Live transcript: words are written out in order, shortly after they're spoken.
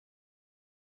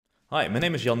Hi, my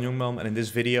name is Jan Jungboom, and in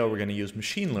this video we're going to use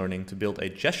machine learning to build a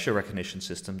gesture recognition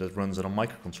system that runs on a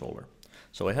microcontroller.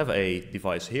 So I have a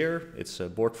device here. It's a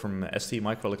board from ST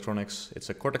Microelectronics. It's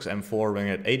a Cortex M4 running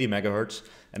at 80 MHz,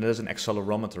 and it has an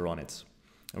accelerometer on it.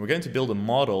 And we're going to build a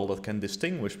model that can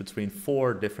distinguish between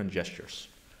 4 different gestures.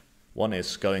 One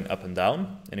is going up and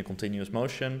down in a continuous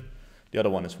motion. The other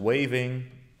one is waving.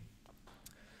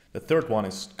 The third one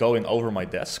is going over my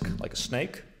desk like a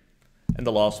snake. And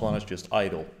the last one is just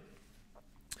idle.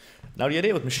 Now the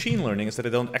idea with machine learning is that I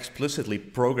don't explicitly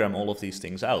program all of these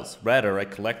things out. Rather, I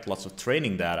collect lots of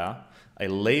training data, I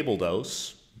label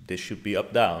those, this should be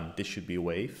up down, this should be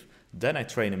wave, then I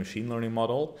train a machine learning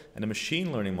model, and the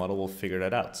machine learning model will figure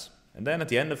that out. And then at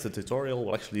the end of the tutorial,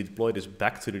 we'll actually deploy this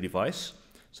back to the device,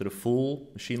 so the full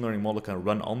machine learning model can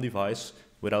run on device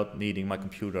without needing my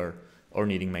computer or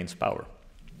needing mains power.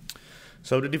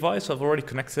 So the device I've already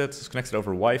connected is connected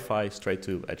over Wi-Fi straight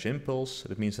to Edge Impulse.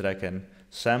 That means that I can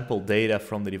sample data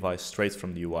from the device straight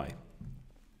from the UI.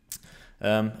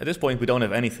 At this point we don't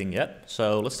have anything yet,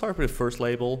 so let's start with the first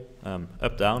label,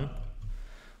 up down.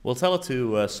 We'll tell it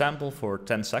to sample for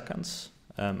 10 seconds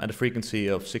at a frequency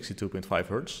of 62.5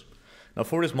 Hz. Now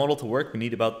for this model to work we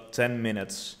need about 10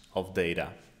 minutes of data,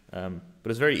 but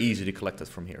it's very easy to collect it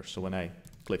from here. So when I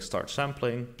click start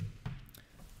sampling,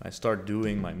 I start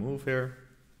doing my move here.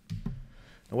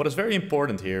 And what is very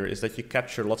important here is that you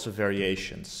capture lots of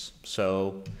variations.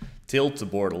 So tilt the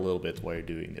board a little bit while you're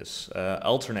doing this.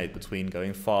 Alternate between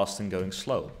going fast and going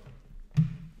slow.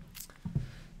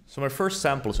 So my first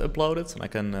sample is uploaded and I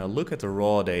can look at the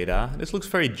raw data. This looks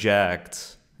very jagged.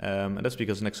 And that's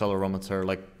because an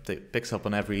accelerometer picks up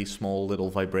on every small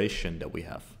little vibration that we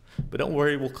have. But don't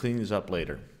worry, we'll clean this up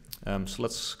later. So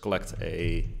let's collect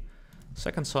a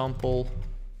second sample.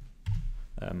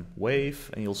 Wave,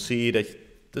 and you'll see that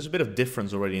there's a bit of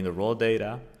difference already in the raw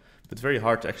data, but it's very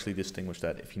hard to actually distinguish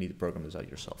that if you need to program this out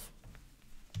yourself.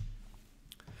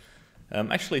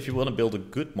 Actually, if you want to build a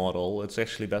good model, it's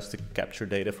actually best to capture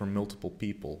data from multiple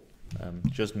people.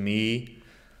 Just me,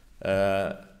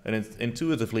 and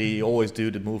intuitively you always do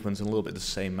the movements in a little bit the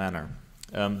same manner.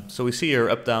 So we see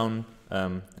here up, down,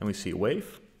 and we see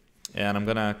wave, and I'm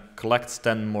gonna collect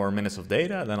 10 more minutes of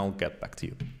data, then I'll get back to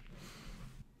you.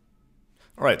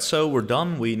 Alright, so we're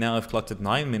done. We now have collected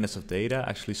 9 minutes of data,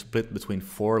 actually split between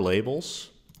 4 labels.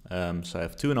 So I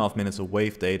have 2.5 minutes of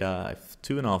wave data, I have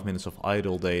 2.5 minutes of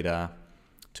idle data,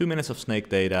 2 minutes of snake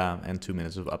data, and 2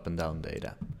 minutes of up and down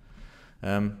data.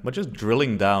 But just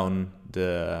drilling down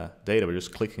the data, we're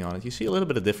just clicking on it, you see a little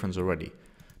bit of difference already.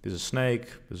 This is snake,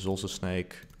 this is also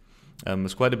snake.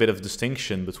 There's quite a bit of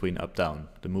distinction between up, down.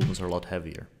 The movements are a lot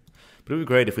heavier. But it would be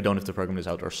great if we don't have to program this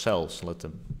out ourselves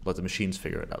and let the machines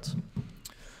figure it out.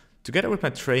 Together with my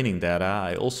training data,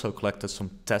 I also collected some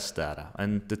test data.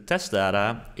 And the test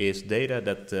data is data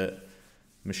that the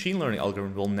machine learning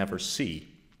algorithm will never see.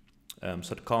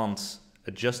 So it can't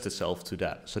adjust itself to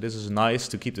that. So this is nice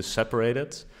to keep this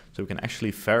separated, so we can actually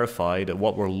verify that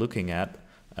what we're looking at,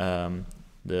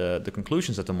 the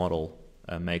conclusions that the model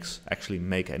makes actually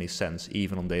make any sense,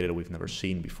 even on data that we've never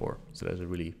seen before. So there's a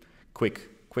really quick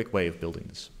way of building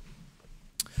this.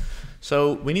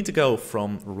 So we need to go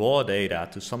from raw data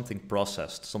to something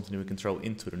processed, something we can throw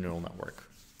into the neural network.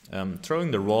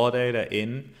 Throwing the raw data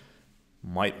in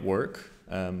might work,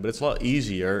 but it's a lot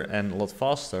easier and a lot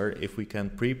faster if we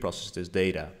can pre-process this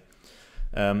data.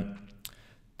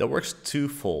 That works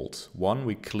twofold. One,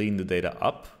 we clean the data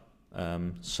up,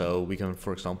 so we can,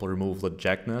 for example, remove the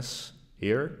jaggedness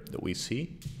here that we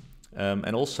see.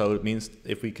 And also it means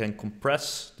if we can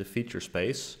compress the feature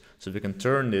space, so if we can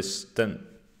turn this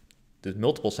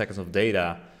multiple seconds of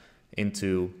data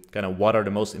into kind of what are the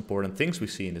most important things we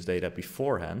see in this data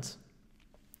beforehand,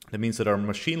 that means that our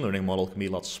machine learning model can be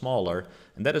a lot smaller,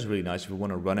 and that is really nice if we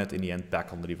want to run it in the end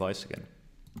back on the device again.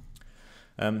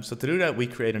 So to do that, we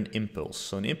create an impulse.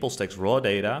 So an impulse takes raw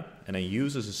data and then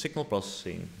uses a signal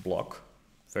processing block,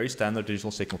 very standard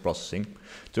digital signal processing,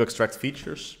 to extract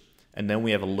features, and then we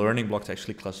have a learning block to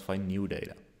actually classify new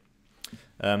data.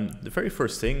 The very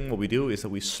first thing what we do is that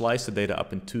we slice the data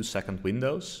up in 2-second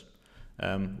windows.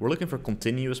 We're looking for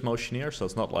continuous motion here, so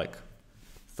it's not like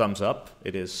thumbs up,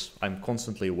 it is I'm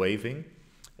constantly waving.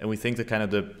 And we think that kind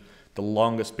of the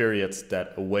longest period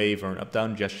that a wave or an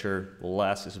up-down gesture will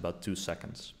last is about 2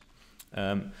 seconds.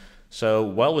 So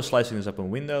while we're slicing this up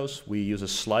in windows, we use a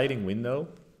sliding window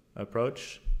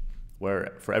approach,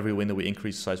 where for every window we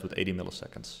increase the size with 80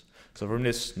 milliseconds. So from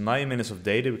this 9 minutes of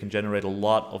data, we can generate a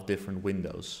lot of different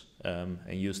windows and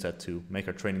use that to make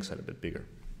our training set a bit bigger.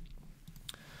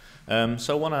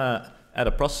 So I want to add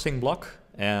a processing block,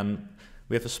 and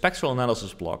We have a spectral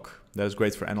analysis block that is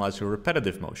great for analyzing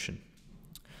repetitive motion.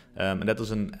 And that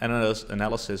does an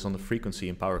analysis on the frequency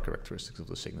and power characteristics of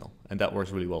the signal. And that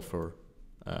works really well for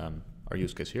our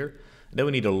use case here. And then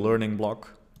we need a learning block,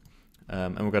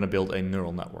 and we're going to build a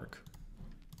neural network.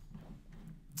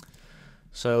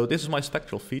 So this is my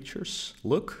spectral features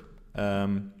look.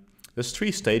 There's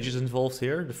 3 stages involved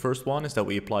here. The first one is that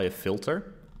we apply a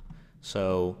filter.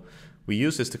 So we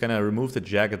use this to kind of remove the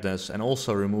jaggedness and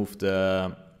also remove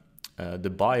the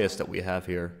bias that we have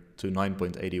here to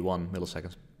 9.81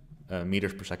 milliseconds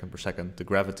meters per second, the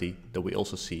gravity that we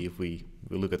also see if we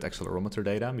look at accelerometer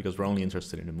data, because we're only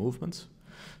interested in the movement.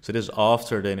 So this is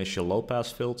after the initial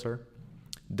low-pass filter.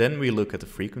 Then we look at the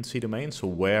frequency domain, so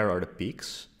where are the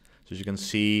peaks? So as you can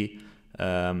see,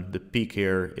 the peak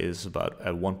here is about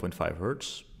at 1.5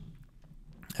 hertz.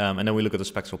 And then we look at the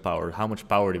spectral power, how much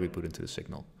power do we put into the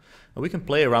signal? And we can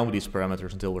play around with these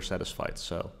parameters until we're satisfied.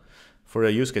 So for a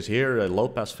use case here, a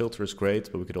low-pass filter is great,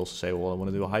 but we could also say, well, I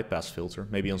want to do a high-pass filter,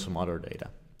 maybe on some other data.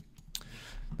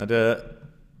 Now,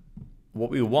 what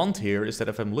we want here is that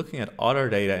if I'm looking at other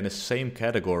data in the same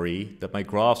category, that my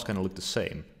graphs kind of look the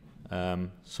same.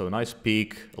 So a nice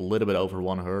peak, a little bit over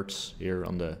 1 hertz here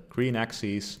on the green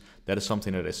axis. That is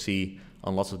something that I see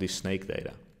on lots of these snake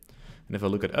data. And if I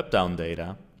look at up-down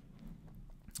data,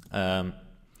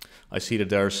 I see that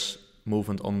there's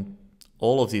movement on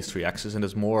all of these 3 axes, and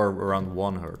there's more around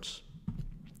 1 hertz.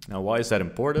 Now, why is that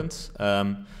important?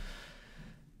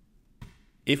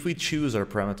 If we choose our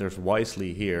parameters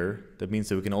wisely here, that means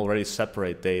that we can already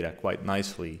separate data quite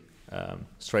nicely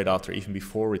straight after, even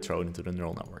before we throw it into the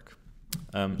neural network.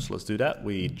 So let's do that.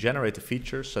 We generate the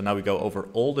features. So now we go over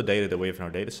all the data that we have in our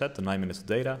data set, the 9 minutes of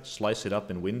data, slice it up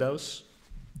in windows,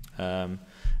 and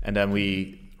then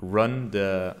we run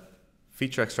the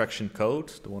feature extraction code,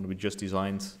 the one we just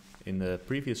designed in the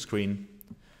previous screen,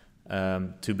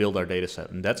 to build our data set.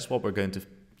 And that's what we're going to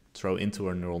throw into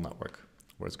our neural network,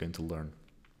 where it's going to learn.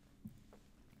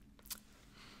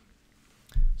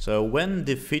 So when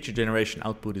the feature generation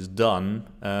output is done,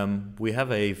 we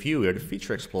have a view here, the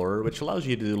Feature Explorer, which allows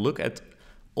you to look at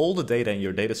all the data in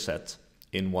your data set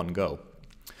in one go.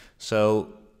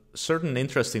 So certain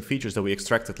interesting features that we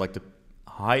extracted, like the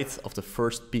height of the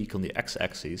first peak on the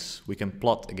x-axis, we can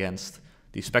plot against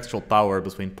the spectral power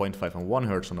between 0.5 and 1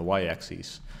 hertz on the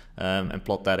y-axis, and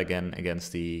plot that again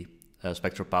against the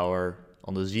spectral power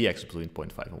on the z-axis between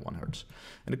 0.5 and 1 hertz.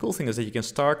 And the cool thing is that you can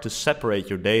start to separate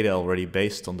your data already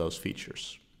based on those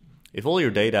features. If all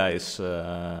your data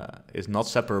is not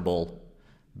separable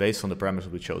based on the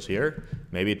parameters we chose here,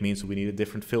 maybe it means we need a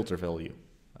different filter value,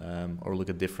 or look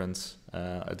at different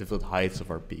heights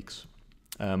of our peaks.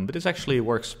 But this actually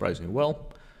works surprisingly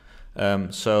well.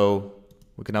 So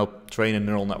we can now train a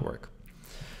neural network.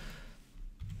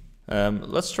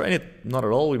 Let's train it not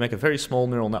at all. We make a very small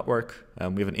neural network.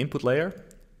 We have an input layer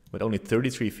with only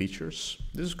 33 features.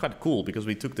 This is kind of cool because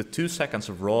we took the 2 seconds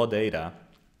of raw data,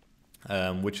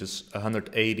 which is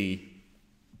 180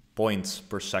 points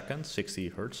per second, 60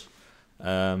 hertz.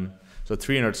 So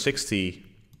 360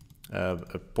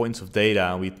 points of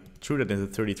data, and we threw that into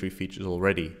 33 features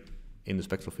already in the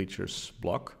spectral features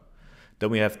block.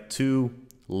 Then we have 2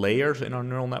 layers in our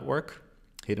neural network,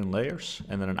 hidden layers,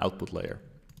 and then an output layer.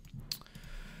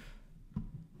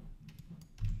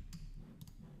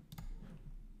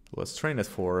 Let's train it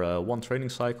for 1 training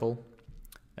cycle.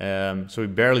 So we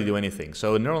barely do anything.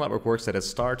 So a neural network works that it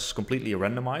starts completely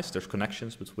randomized. There's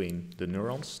connections between the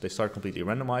neurons. They start completely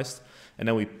randomized. And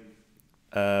then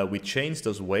we change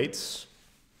those weights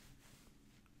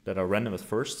that are random at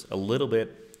first a little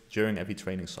bit during every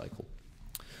training cycle.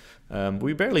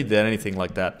 We barely did anything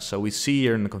like that. So we see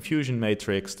here in the confusion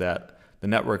matrix that the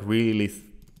network really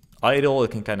idle,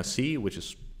 it can kind of see, which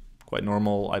is quite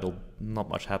normal. Idle, not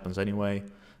much happens anyway.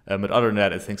 But other than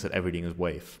that, it thinks that everything is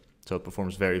wave. So it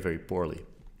performs very, very poorly.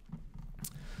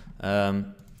 So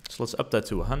let's up that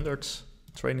to 100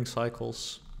 training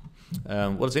cycles.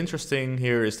 What is interesting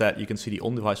here is that you can see the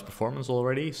on-device performance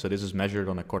already. So this is measured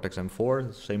on a Cortex-M4,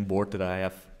 the same board that I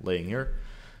have laying here.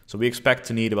 So we expect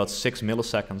to need about 6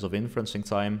 milliseconds of inferencing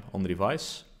time on the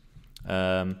device.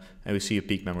 And we see a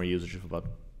peak memory usage of about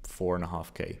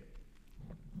 4.5K.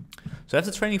 So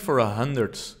after training for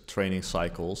 100 training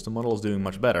cycles, the model is doing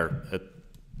much better. It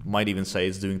might even say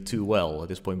it's doing too well. At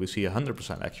this point, we see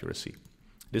 100% accuracy.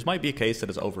 This might be a case that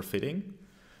is overfitting,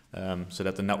 so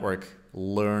that the network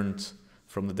learned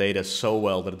from the data so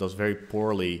well that it does very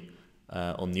poorly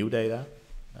on new data.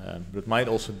 But it might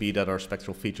also be that our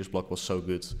spectral features block was so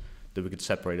good that we could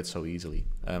separate it so easily.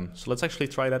 So let's actually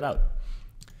try that out.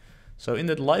 So in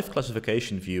the live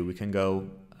classification view, we can go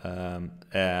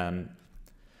and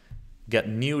get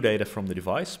new data from the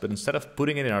device, but instead of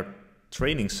putting it in our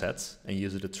training set and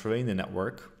use it to train the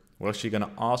network, we're actually going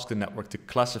to ask the network to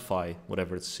classify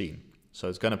whatever it's seen. So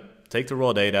it's going to take the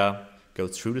raw data, go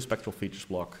through the spectral features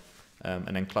block,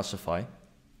 and then classify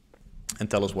and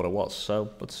tell us what it was.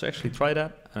 So let's actually try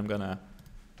that. I'm going to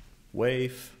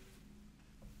wave.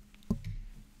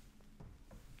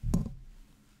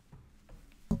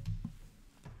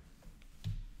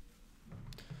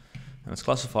 And it's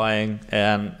classifying,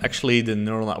 and actually the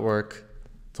neural network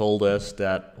told us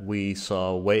that we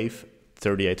saw wave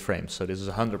 38 frames, so this is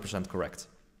 100% correct.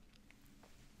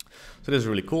 So this is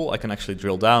really cool. I can actually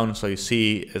drill down, so you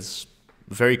see it's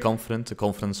very confident. The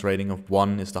confidence rating of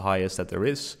 1 is the highest that there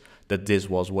is, that this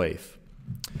was wave.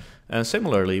 And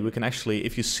similarly, we can actually,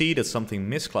 if you see that something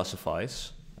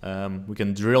misclassifies, we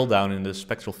can drill down in the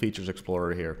Spectral Features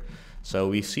Explorer here. So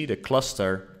we see the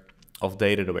cluster of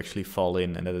data that actually fall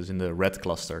in, and that is in the red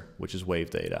cluster, which is wave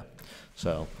data.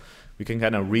 So we can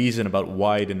kind of reason about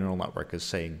why the neural network is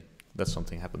saying that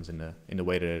something happens in the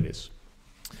way that it is.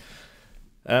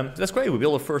 That's great, we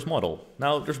built a first model.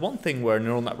 Now there's one thing where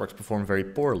neural networks perform very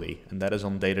poorly, and that is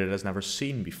on data that is never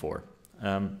seen before.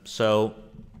 So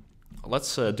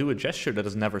let's do a gesture that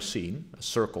is never seen, a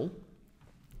circle,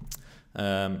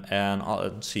 and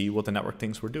I'll see what the network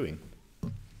thinks we're doing.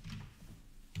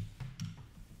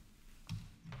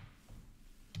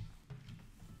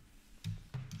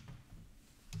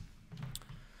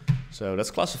 So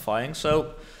that's classifying.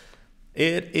 So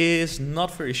it is not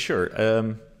very sure.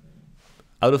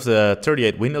 Out of the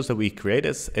 38 windows that we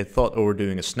created, it thought we were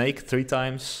doing a snake 3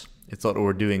 times. It thought we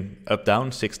were doing up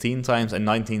down 16 times, and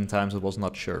 19 times it was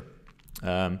not sure.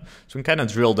 So we can kind of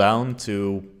drill down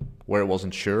to where it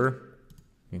wasn't sure.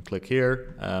 You can click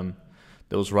here.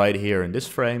 That was right here in this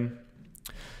frame.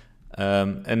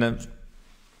 And then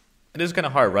it is kind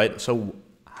of hard, right? So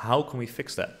how can we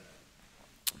fix that?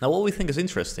 Now what we think is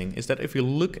interesting is that if you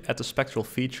look at the spectral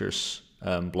features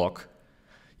block,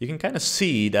 you can kind of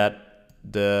see that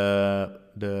the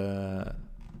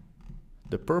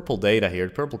purple data here,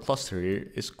 the purple cluster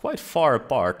here, is quite far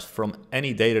apart from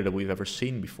any data that we've ever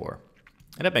seen before.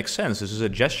 And that makes sense. This is a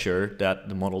gesture that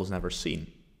the model has never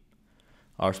seen.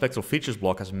 Our spectral features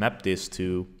block has mapped this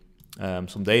to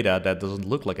some data that doesn't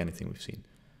look like anything we've seen.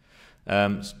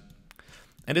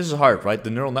 And this is hard, right? The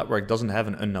neural network doesn't have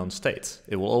an unknown state.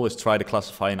 It will always try to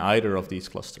classify in either of these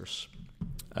clusters.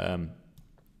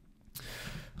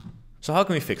 So how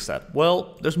can we fix that?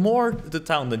 Well, there's more to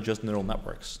town than just neural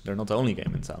networks. They're not the only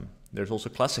game in town. There's also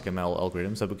classic ML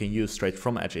algorithms that we can use straight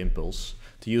from Edge Impulse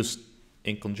to use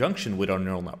in conjunction with our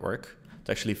neural network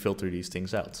to actually filter these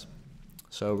things out.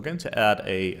 So we're going to add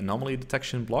an anomaly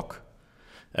detection block.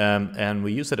 And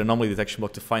we use that anomaly detection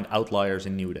block to find outliers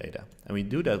in new data. And we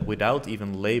do that without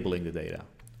even labeling the data.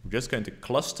 We're just going to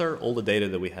cluster all the data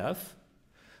that we have.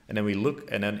 And then we look,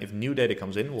 and then if new data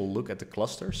comes in, we'll look at the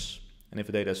clusters. And if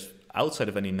the data is outside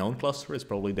of any known cluster, it's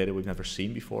probably data we've never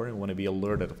seen before, and we want to be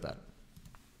alerted of that.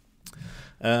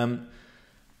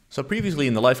 So previously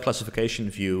in the live classification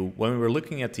view, when we were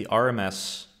looking at the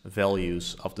RMS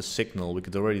values of the signal, we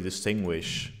could already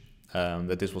distinguish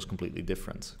that this was completely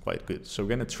different, quite good. So we're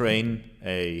going to train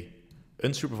a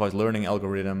unsupervised learning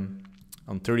algorithm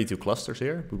on 32 clusters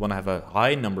here. We want to have a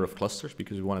high number of clusters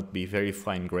because we want it to be very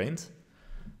fine-grained,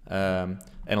 and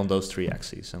on those 3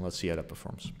 axes, and let's see how that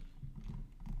performs.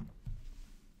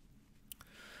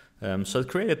 So it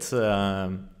created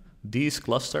these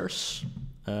clusters.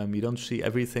 You don't see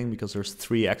everything because there's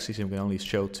 3 axes and we can only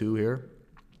show 2 here.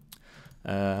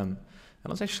 And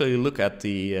let's actually look at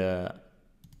the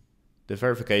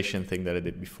verification thing that I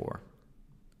did before.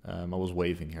 I was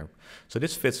waving here. So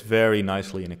this fits very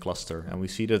nicely in a cluster, and we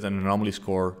see that an anomaly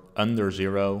score under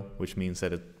 0, which means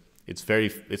that it's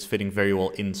fitting very well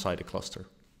inside a cluster.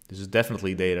 This is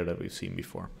definitely data that we've seen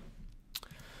before.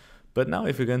 But now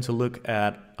if we're going to look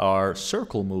at our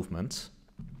circle movement,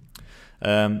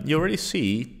 you already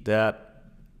see that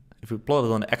if we plot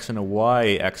it on the X and a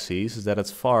Y axes, is that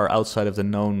it's far outside of the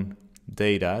known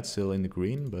data. It's still in the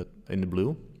green, but in the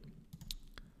blue.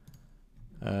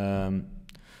 So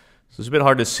it's a bit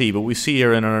hard to see, but we see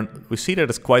here we see that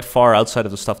it's quite far outside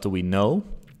of the stuff that we know.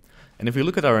 And if we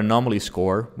look at our anomaly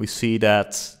score, we see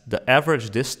that the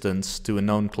average distance to a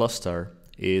known cluster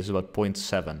is about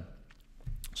 0.7.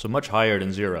 So much higher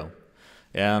than 0.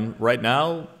 And right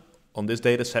now, on this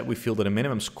data set, we feel that a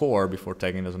minimum score before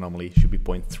tagging this anomaly should be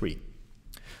 0.3.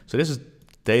 So this is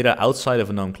data outside of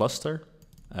a known cluster.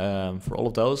 For all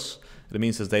of those, it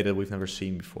means it's data we've never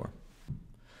seen before.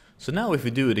 So now if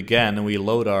we do it again and we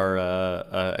load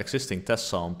our existing test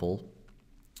sample,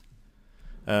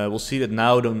 we'll see that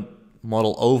now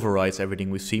model overrides everything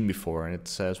we've seen before, and it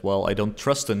says, well, I don't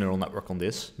trust the neural network on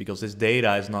this because this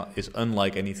data is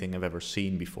unlike anything I've ever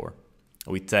seen before.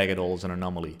 We tag it all as an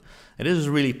anomaly. And this is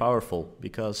really powerful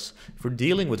because if we're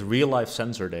dealing with real-life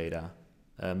sensor data,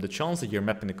 the chance that you're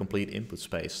mapping the complete input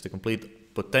space, the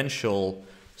complete potential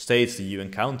states that you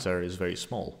encounter is very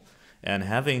small. And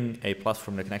having a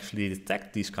platform that can actually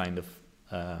detect these kind of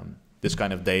this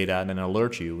kind of data and then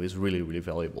alert you is really, really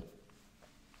valuable.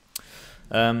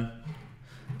 So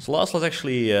let's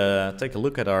actually take a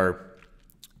look at our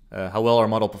how well our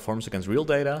model performs against real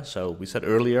data. So we said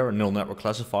earlier, a neural network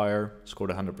classifier scored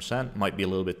 100%, might be a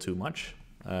little bit too much.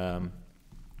 We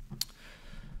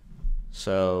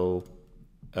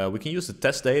can use the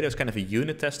test data as kind of a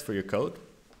unit test for your code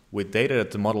with data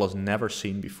that the model has never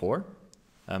seen before,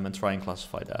 and try and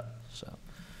classify that. So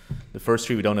the first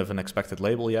three, we don't have an expected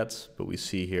label yet, but we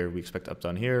see here, we expect up,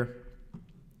 down, here.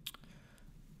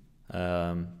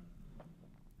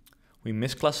 We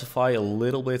misclassify a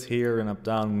little bit here and up,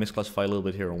 down, misclassify a little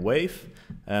bit here on wave.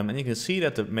 And you can see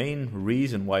that the main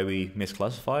reason why we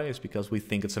misclassify is because we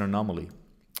think it's an anomaly.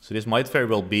 So this might very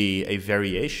well be a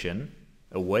variation,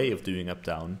 a way of doing up,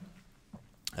 down,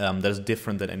 that is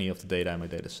different than any of the data in my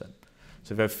data set.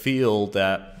 So if I feel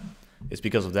that it's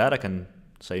because of that, I can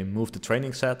say move the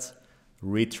training set,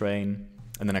 retrain,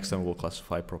 and the next time we'll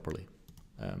classify properly.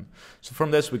 So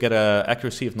from this, we get an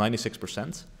accuracy of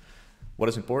 96%. What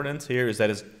is important here is that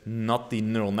it's not the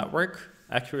neural network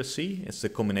accuracy, it's the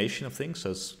combination of things.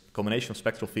 So it's a combination of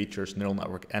spectral features, neural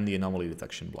network, and the anomaly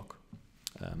detection block,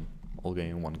 all going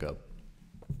in one go.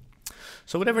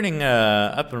 So with everything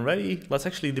up and ready, let's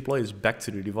actually deploy this back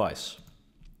to the device.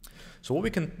 So what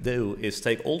we can do is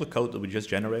take all the code that we just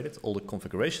generated, all the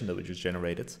configuration that we just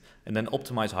generated, and then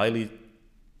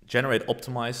generate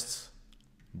optimized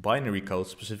binary code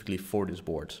specifically for this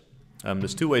board.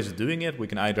 There's two ways of doing it. We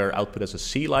can either output as a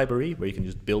C library, where you can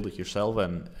just build it yourself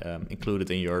and include it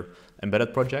in your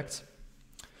embedded project.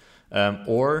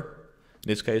 Or in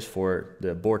this case, for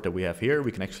the board that we have here,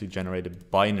 we can actually generate a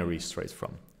binary straight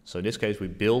from. So in this case, we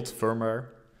build firmware,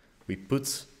 we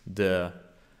put the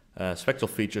spectral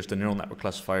features, the neural network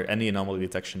classifier, and the anomaly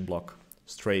detection block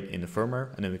straight in the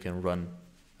firmware, and then we can run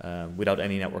without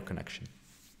any network connection.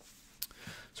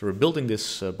 So we're building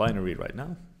this binary right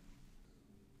now.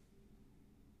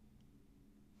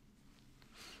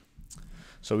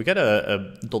 So we get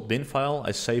a .bin file,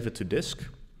 I save it to disk,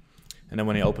 and then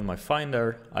when I open my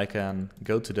Finder, I can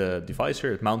go to the device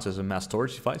here. It mounts as a mass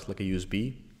storage device, like a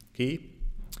USB key,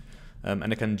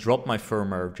 and I can drop my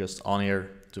firmware just on here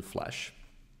to flash.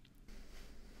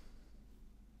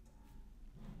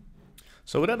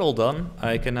 So with that all done,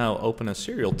 I can now open a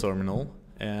serial terminal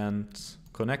and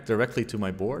connect directly to my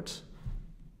board.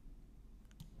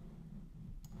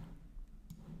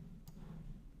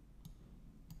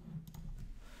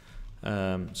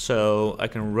 So I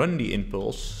can run the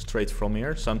impulse straight from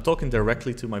here. So I'm talking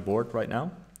directly to my board right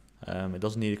now. It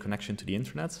doesn't need a connection to the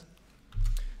internet.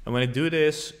 And when I do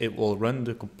this, it will run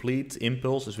the complete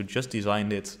impulse as we just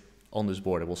designed it on this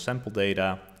board. It will sample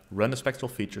data, run the spectral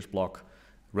features block,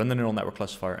 run the neural network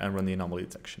classifier, and run the anomaly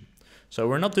detection. So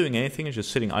we're not doing anything, it's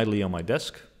just sitting idly on my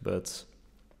desk, but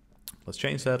let's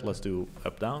change that. Let's do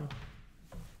up, down.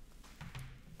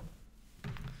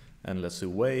 And let's do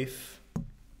wave.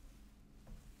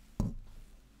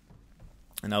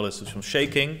 And now let's do some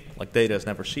shaking, like data has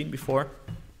never seen before.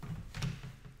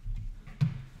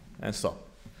 And stop.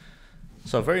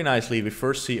 So very nicely, we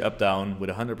first see up, down with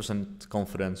 100%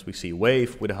 confidence. We see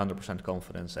wave with 100%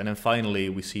 confidence. And then finally,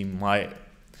 we see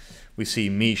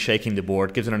me shaking the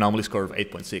board, gives an anomaly score of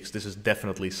 8.6. This is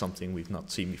definitely something we've not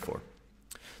seen before.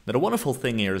 Now the wonderful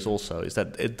thing here is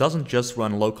that it doesn't just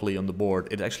run locally on the board,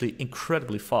 it's actually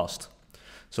incredibly fast.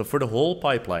 So for the whole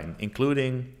pipeline,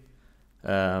 including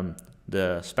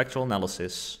the spectral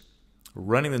analysis,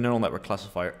 running the neural network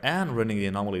classifier, and running the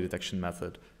anomaly detection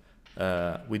method,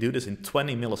 we do this in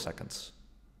 20 milliseconds,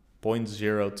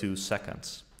 0.02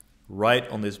 seconds, right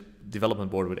on this development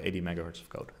board with 80 megahertz of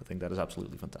code. I think that is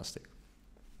absolutely fantastic.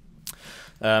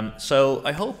 So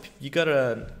I hope you got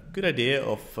a good idea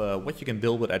of what you can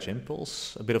build with Edge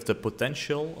Impulse, a bit of the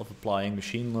potential of applying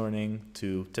machine learning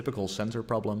to typical sensor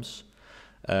problems.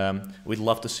 We'd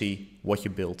love to see what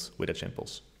you built with Edge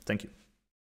Impulse. Thank you.